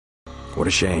What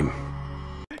a shame.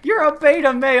 You're a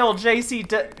beta male, JC.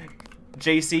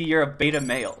 JC, you're a beta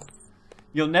male.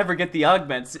 You'll never get the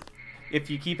augments if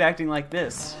you keep acting like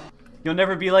this. You'll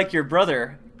never be like your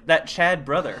brother, that Chad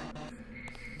brother.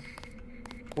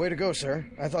 Way to go, sir.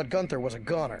 I thought Gunther was a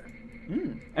goner.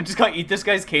 I'm just gonna eat this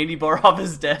guy's candy bar off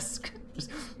his desk. Just,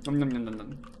 nom, nom, nom, nom,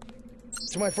 nom.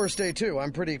 It's my first day, too.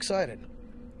 I'm pretty excited.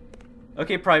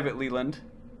 Okay, Private Leland.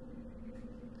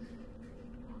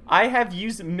 I have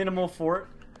used minimal fort.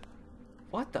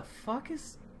 What the fuck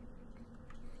is...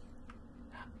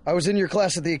 I was in your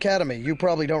class at the academy. You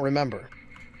probably don't remember.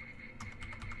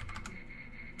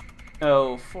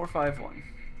 Oh, 451.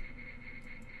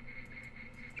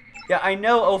 Yeah, I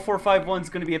know 0451 is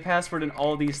going to be a password in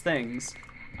all these things.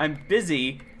 I'm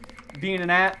busy being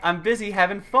I'm busy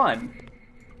having fun.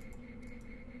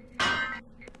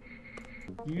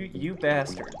 You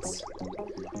bastards.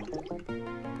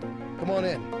 Come on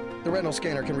in. The retinal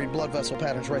scanner can read blood vessel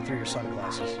patterns right through your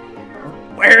sunglasses.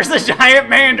 Where's the giant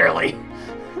Manderly?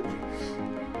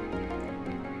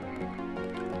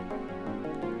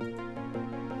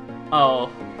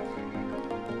 Oh.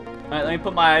 Alright, let me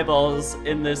put my eyeballs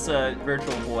in this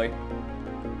virtual boy.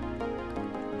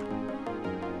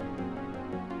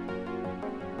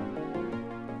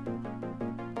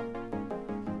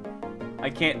 I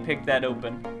can't pick that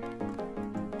open.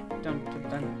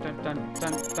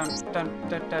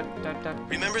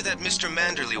 Remember that Mr.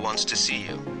 Manderly wants to see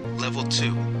you. Level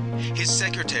 2. His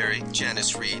secretary,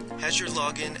 Janice Reed, has your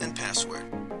login and password.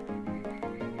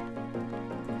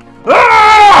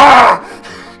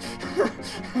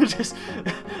 Just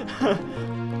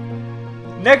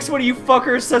next one of you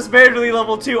fuckers says Manderly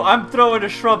level 2, I'm throwing a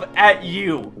shrub at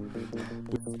you.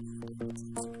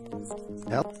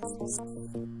 Yep.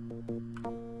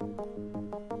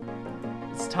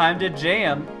 It's time to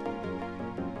jam.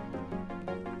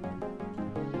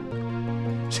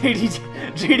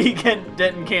 JD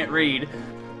Denton can't read.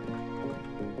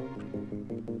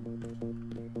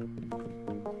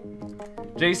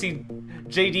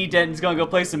 JD Denton's gonna go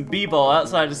play some b-ball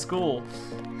outside of school.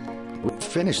 We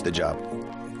finished the job.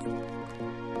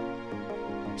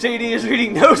 JD is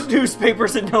reading no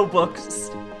newspapers and no books.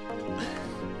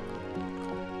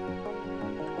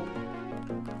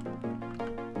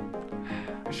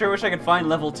 I sure wish I could find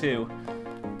level 2.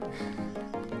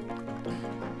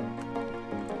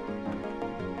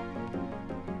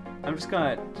 I'm just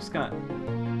gonna.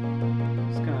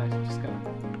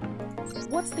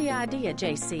 What's the idea,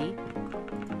 JC?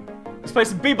 Let's play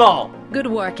some b-ball. Good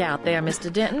work out there,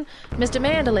 Mr. Denton. Mr.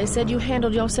 Manderly said you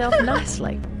handled yourself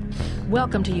nicely.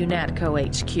 Welcome to UNATCO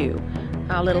HQ.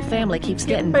 Our little family keeps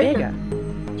getting bigger.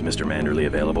 Is Mr. Manderly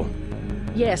available?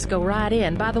 Yes, go right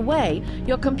in. By the way,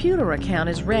 your computer account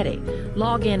is ready.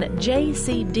 Log in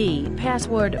JCD,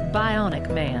 password Bionic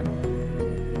Man.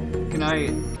 Can I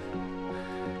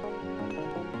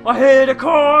hit a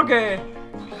corgi!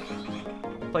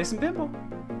 Play some pinball.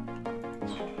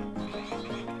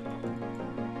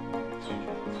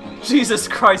 Jesus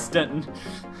Christ, Denton.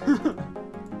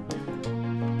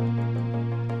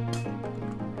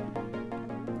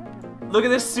 Look at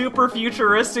this super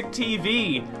futuristic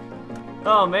TV.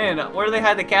 Oh man, where do they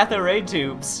hide the cathode ray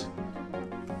tubes?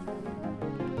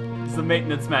 It's the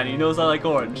maintenance man. He knows I like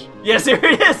orange. Yes, here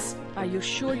it is. Are you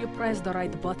sure you pressed the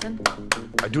right button?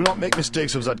 I do not make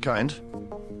mistakes of that kind.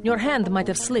 Your hand might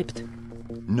have slipped.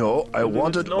 No, I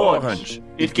wanted orange.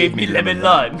 It gave me lemon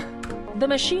lime. The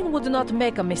machine would not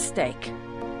make a mistake.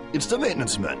 It's the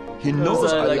maintenance man. He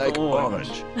knows I like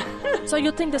orange. So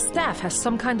you think the staff has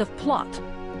some kind of plot?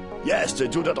 Yes, they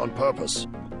do that on purpose.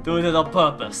 Doing it on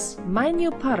purpose. My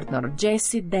new partner,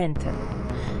 JC Denton.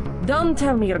 Don't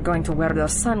tell me you're going to wear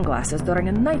those sunglasses during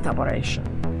a night operation.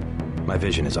 My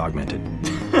vision is augmented.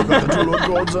 Better to look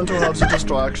good than to have the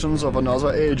distractions of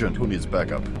another agent who needs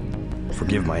backup.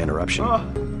 Forgive my interruption.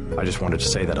 I just wanted to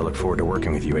say that I look forward to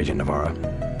working with you, Agent Navarra.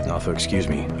 Also, excuse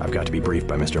me, I've got to be briefed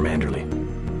by Mr. Manderly.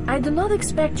 I do not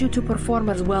expect you to perform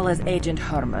as well as Agent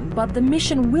Herman, but the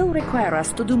mission will require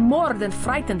us to do more than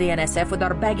frighten the NSF with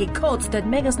our baggy coats that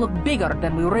make us look bigger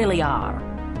than we really are.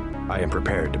 I am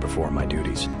prepared to perform my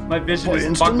duties. My vision For is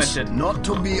instance, augmented. not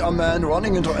to be a man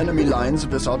running into enemy lines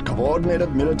without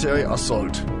coordinated military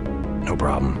assault. No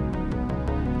problem.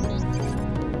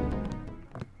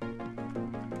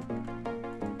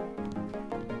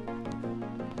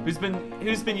 Who's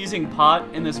been using pot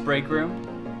in this break room?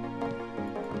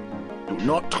 Do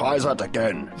not try that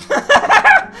again.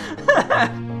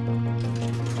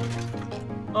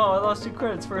 Oh, I lost 2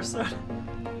 credits for a second.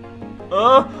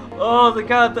 Oh, they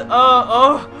got the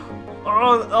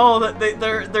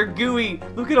they're gooey.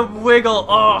 Look at them wiggle.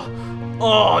 Oh,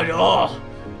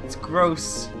 it's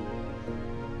gross.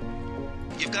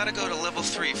 You've got to go to level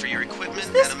 3 for your equipment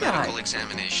and this a guy? medical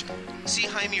examination. See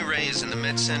Jaime Reyes in the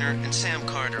med center and Sam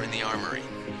Carter in the armory.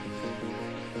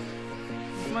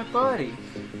 My buddy.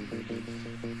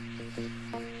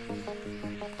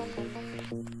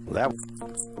 That.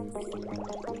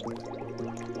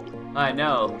 I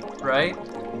know, right?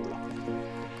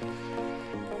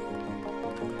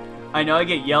 I know I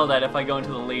get yelled at if I go into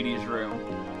the ladies' room.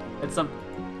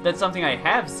 That's something I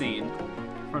have seen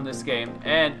from this game.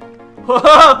 And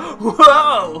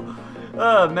whoa!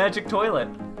 Magic toilet.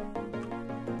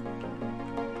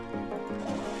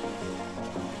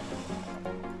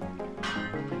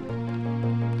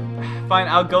 Fine,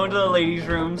 I'll go into the ladies'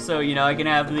 room so, you know, I can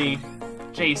have the...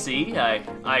 JC,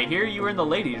 I hear you were in the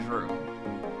ladies' room.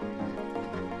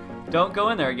 Don't go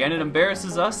in there again, it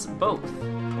embarrasses us both.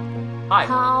 Hi.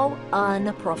 How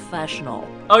unprofessional.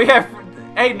 Oh yeah,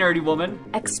 hey nerdy woman.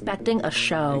 Expecting a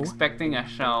show. Expecting a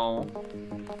show.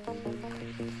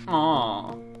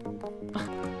 Aww.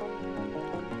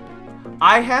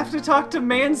 I have to talk to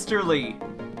Manderly.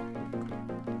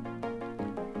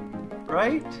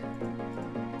 Right?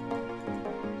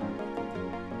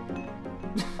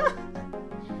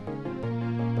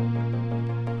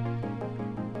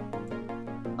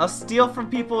 I'll steal from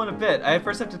people in a bit. I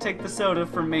first have to take the soda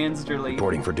from Manderly.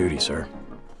 Reporting for duty, sir.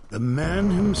 The man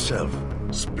himself.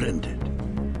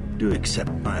 Splendid. Do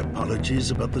accept my apologies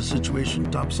about the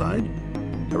situation topside?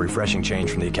 A refreshing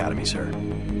change from the academy, sir.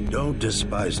 Don't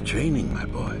despise training, my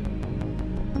boy.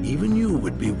 Even you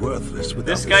would be worthless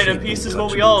without This the kind of shaping peace is touch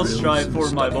what we of all the drills strive and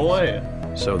for, my studies. boy.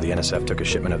 So the NSF took a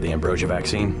shipment of the ambrosia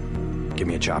vaccine? Give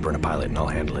me a chopper and a pilot and I'll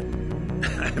handle it.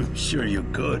 I'm sure you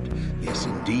could. Yes,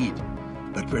 indeed.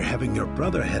 But we're having your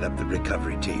brother head up the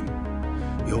recovery team.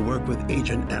 You'll work with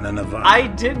Agent Anna Navarro. I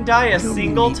didn't die a You'll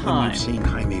single meet when time. you've seen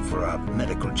Jaime for a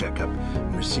medical checkup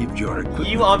and received your equipment.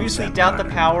 You from obviously Sam doubt the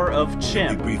Carter. power of You'll be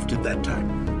Chimp. briefed at that time.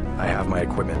 I have my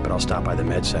equipment, but I'll stop by the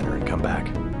med center and come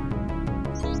back.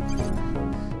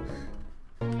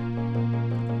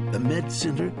 The med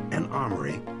center and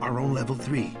armory are on level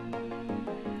 3.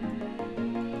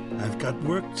 I've got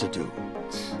work to do.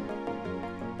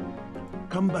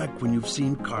 Come back when you've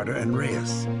seen Carter and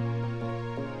Reyes.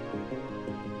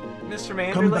 Mr.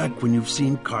 Come Manderly, back when you've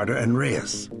seen Carter and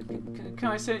Reyes.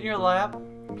 can I sit in your lap?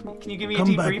 Can you give me a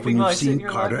Come back debriefing when while I you've sit in seen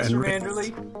your Carter lap, and Mr. Reyes.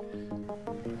 Manderly?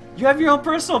 You have your own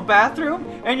personal bathroom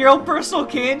and your own personal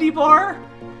candy bar?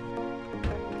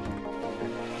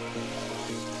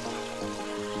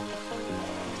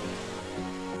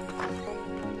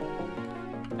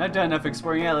 I've done enough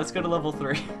exploring. Yeah, let's go to level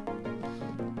 3.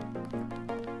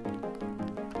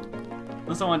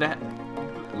 Unless I wanted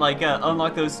to, like,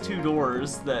 unlock those 2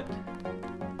 doors that...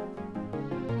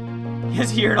 He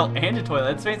has a urinal and a toilet.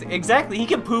 That's fancy. Exactly, he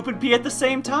can poop and pee at the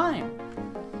same time.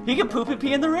 He can poop and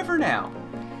pee in the river now.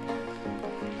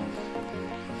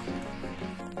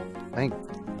 Thank.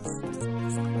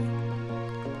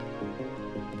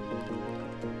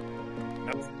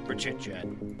 For chit chat.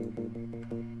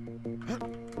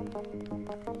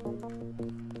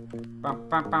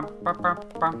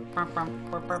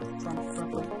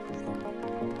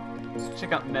 Let's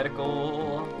check out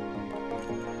medical.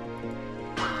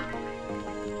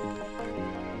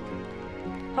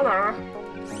 Hello.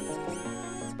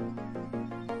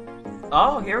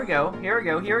 Oh, here we go. Here we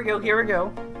go. Here we go. Here we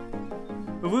go.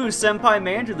 Woo, Senpai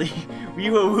Manderly.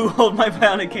 Woo, hold my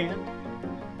bionic hand.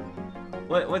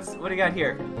 What do you got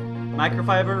here?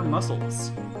 Microfiber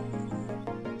muscles.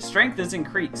 Strength is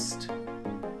increased.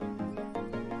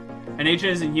 An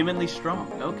agent is inhumanly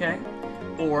strong. Okay.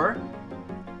 Or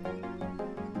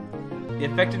the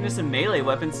effectiveness of melee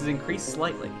weapons is increased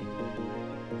slightly.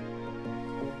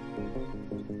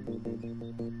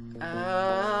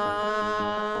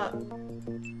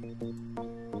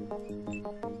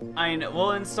 I know.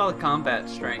 We'll install combat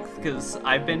strength because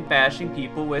I've been bashing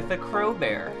people with a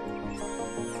crowbar.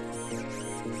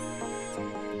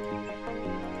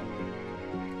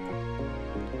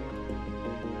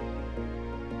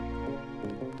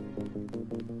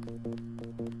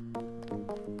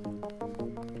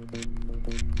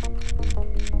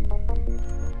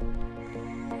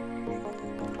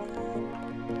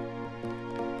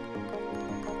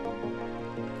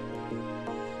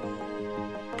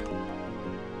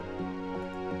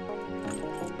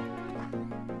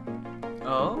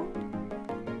 Oh?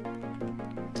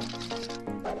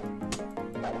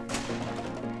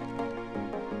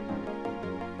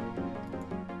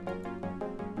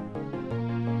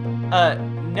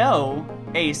 No.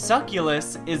 A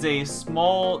succulus is a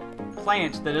small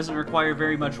plant that doesn't require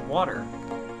very much water.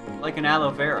 Like an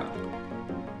aloe vera.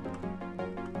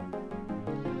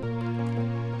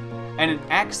 And an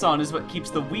axon is what keeps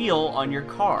the wheel on your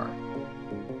car.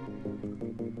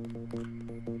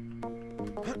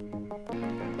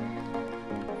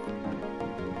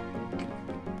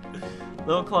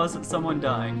 Little closet, someone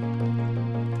dying.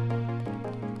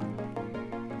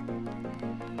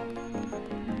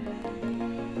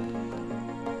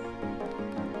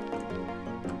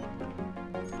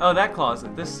 Oh, that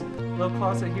closet. This little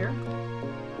closet here?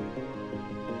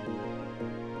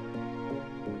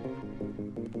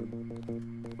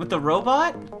 With the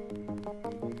robot?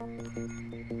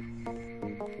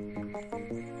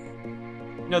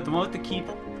 No, the one with the key.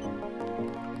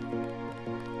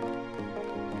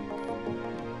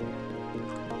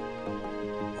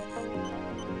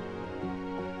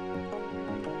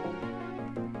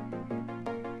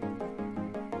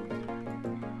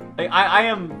 I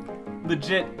am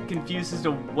legit confused as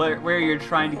to where you're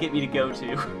trying to get me to go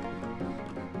to.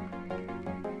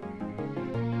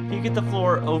 Can you get the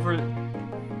floor over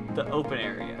the open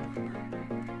area?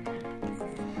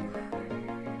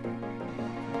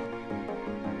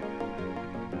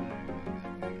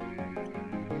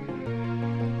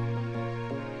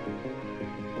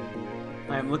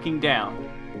 I am looking down.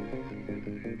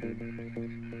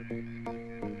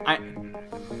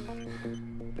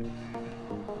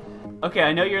 Okay,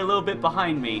 I know you're a little bit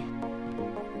behind me.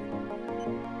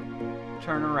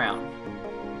 Turn around.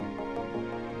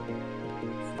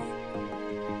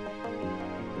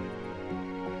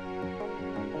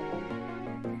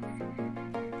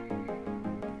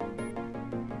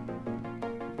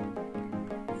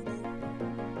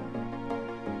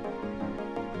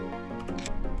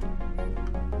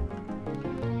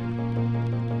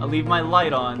 I'll leave my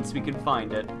light on so we can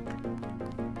find it.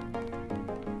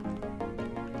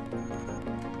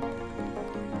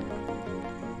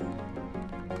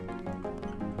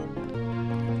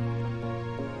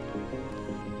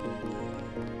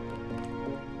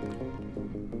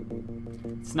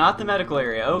 It's not the medical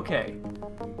area, okay.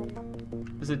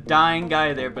 There's a dying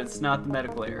guy there, but it's not the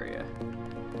medical area.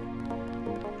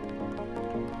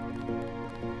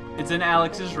 It's in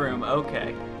Alex's room,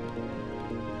 okay.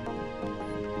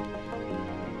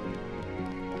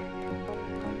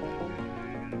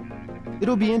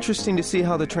 It'll be interesting to see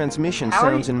how the transmission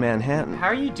sounds in Manhattan. How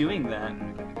are you doing that?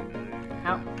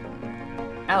 How?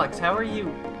 Alex, how are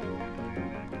you?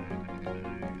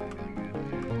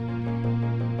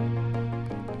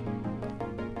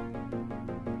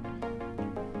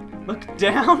 Look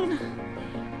down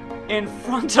in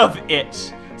front of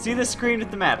it. See the screen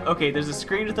with the map? Okay, there's a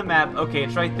screen with the map. Okay,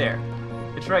 it's right there.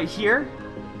 It's right here.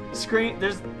 Screen,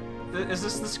 is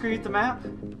this the screen with the map?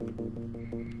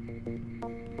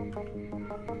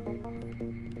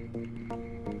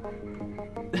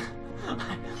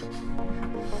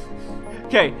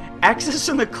 Okay, access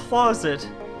from the closet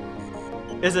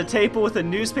is a table with a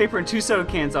newspaper and 2 soda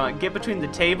cans on it. Get between the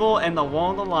table and the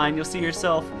wall on the line. You'll see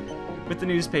yourself with the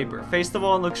newspaper. Face the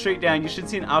wall and look straight down. You should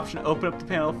see an option to open up the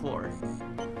panel floor.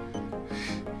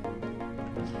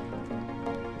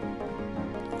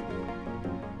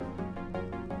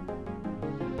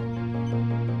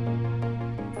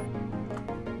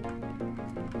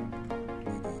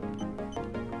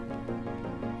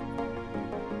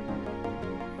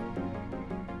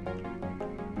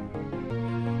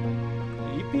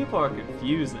 You people are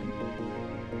confusing.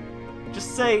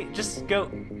 Just go.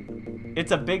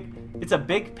 It's a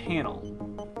big panel.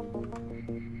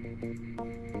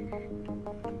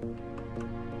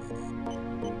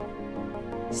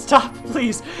 Stop,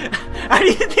 please. How do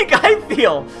you think I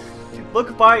feel?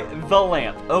 Look by the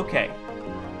lamp. Okay.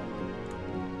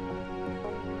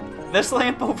 This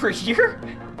lamp over here?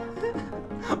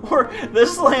 Or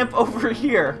this lamp over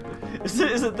here? Is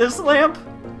it this lamp?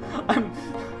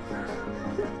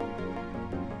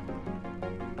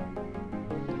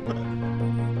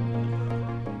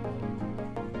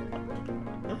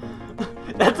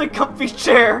 That's a comfy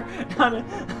chair.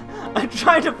 I'm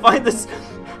trying to find this.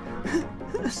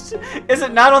 Is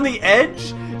it not on the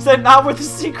edge? Is that not where the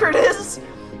secret is?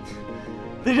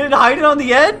 They didn't hide it on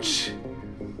the edge?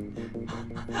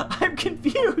 I'm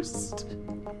confused.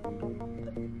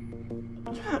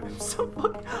 I'm so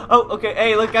fucking... Oh, okay.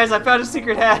 Hey, look, guys, I found a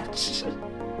secret hatch.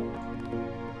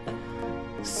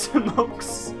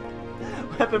 Smokes.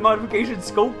 Weapon modification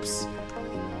scopes.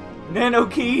 Nano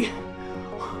key.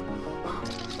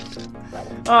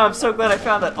 Oh, I'm so glad I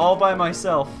found that all by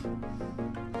myself.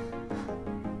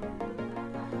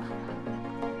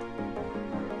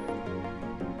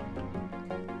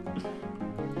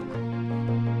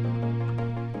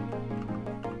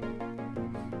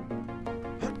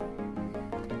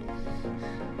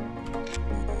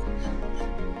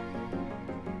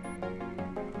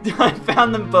 I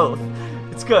found them both.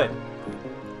 It's good.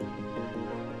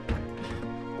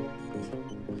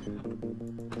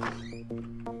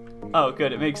 Oh,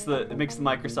 good. It makes the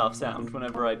Microsoft sound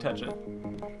whenever I touch it.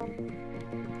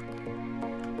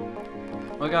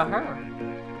 Look at her.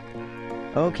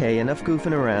 Okay, enough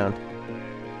goofing around.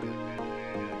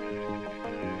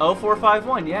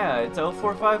 0451, yeah, it's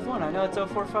 0451. I know it's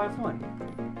 0451.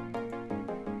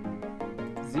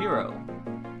 0.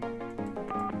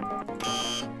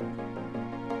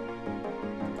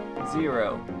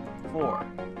 0, 4,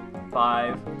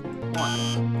 5,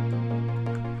 1.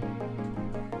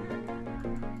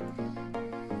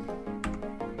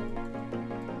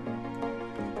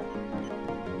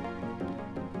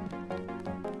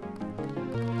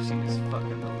 She's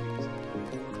fucking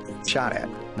amazing. Shot at.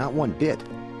 Not one bit.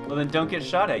 Well then don't get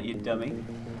shot at, you dummy.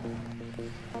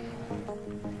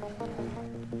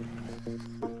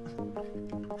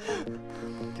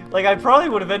 Like, I probably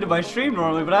would have ended my stream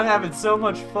normally, but I'm having so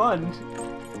much fun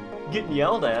getting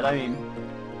yelled at. I mean,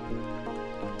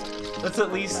 let's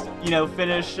at least, you know,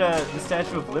 finish the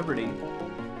Statue of Liberty.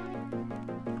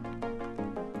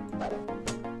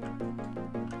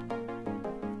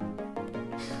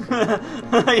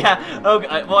 Yeah, oh,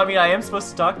 well, I mean, I am supposed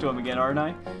to talk to him again, aren't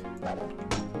I?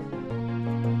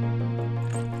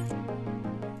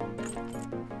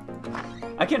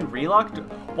 I can relock.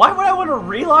 Why would I want to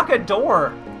relock a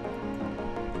door?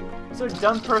 So a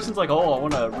dumb person's like, oh, I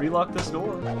want to relock this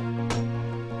door.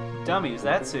 Dummies,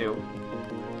 that's who.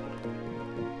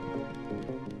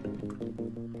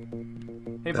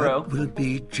 Hey, bro. That will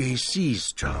be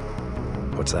JC's job.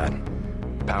 What's that?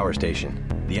 Power station.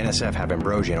 The NSF have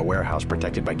Ambrosia in a warehouse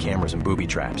protected by cameras and booby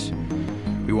traps.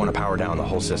 We want to power down the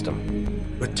whole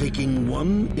system. We're taking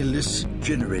one illicit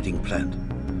generating plant,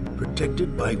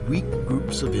 protected by weak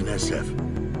groups of NSF.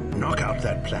 Knock out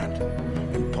that plant,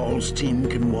 and Paul's team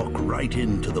can walk right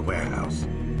into the warehouse.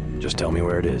 Just tell me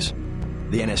where it is.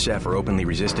 The NSF are openly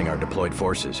resisting our deployed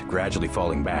forces, gradually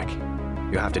falling back.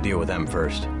 You'll have to deal with them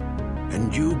first.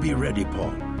 And you be ready,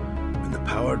 Paul. When the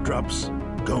power drops,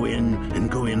 go in and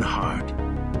go in hard.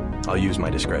 I'll use my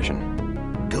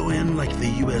discretion. Go in like the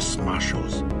U.S.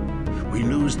 Marshals. We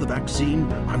lose the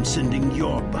vaccine, I'm sending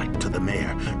your butt to the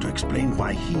mayor to explain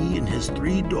why he and his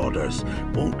 3 daughters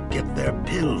won't get their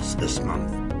pills this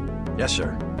month. Yes,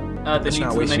 sir. Let's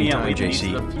not waste any time,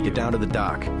 JC. Get down to the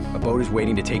dock. A boat is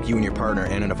waiting to take you and your partner,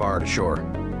 Anna Navarre, to shore.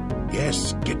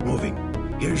 Yes, get moving.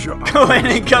 Here's your go in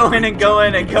and go in and go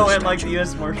in and go in like the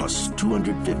U.S. Marshals. Plus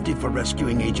 250 for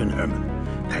rescuing Agent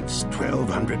Herman. That's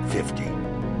 1,250.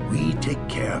 We take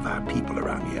care of our people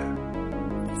around here.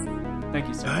 Thank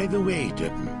you, sir. By the way,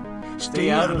 Denton,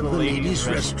 stay out of the ladies'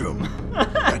 restroom.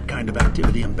 That kind of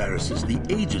activity embarrasses the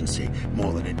agency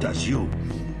more than it does you.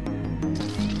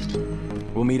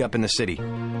 We'll meet up in the city.